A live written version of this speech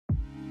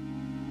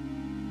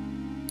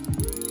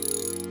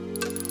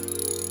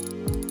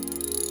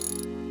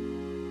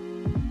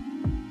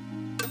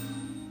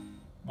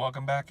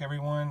Welcome back,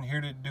 everyone.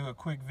 Here to do a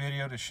quick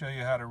video to show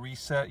you how to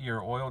reset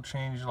your oil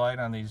change light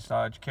on these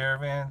Dodge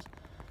Caravans.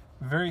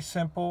 Very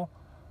simple.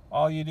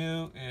 All you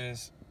do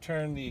is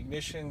turn the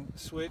ignition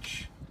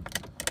switch,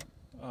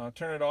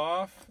 turn it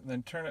off,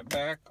 then turn it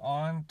back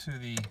on to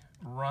the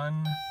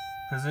run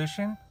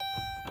position.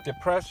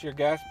 Depress your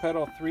gas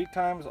pedal 3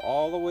 times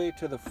all the way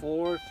to the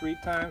floor, 3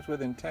 times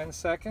within 10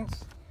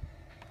 seconds.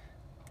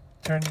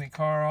 Turn the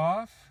car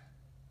off.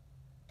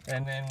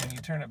 And then when you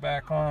turn it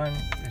back on,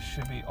 it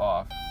should be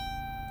off.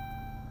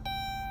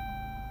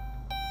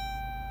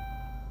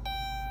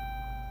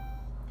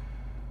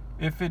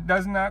 If it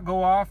does not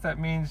go off, that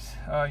means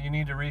you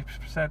need to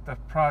reset the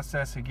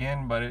process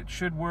again, but it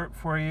should work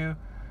for you.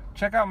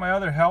 Check out my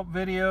other help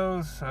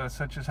videos,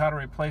 such as how to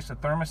replace a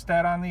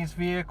thermostat on these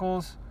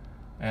vehicles.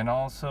 And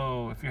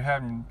also, if you're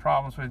having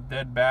problems with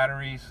dead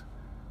batteries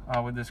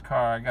with this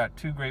car, I got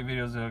 2 great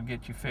videos that'll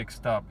get you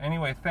fixed up.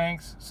 Anyway,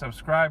 thanks.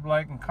 Subscribe,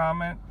 like, and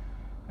comment.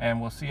 And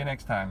we'll see you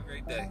next time.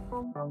 Great day.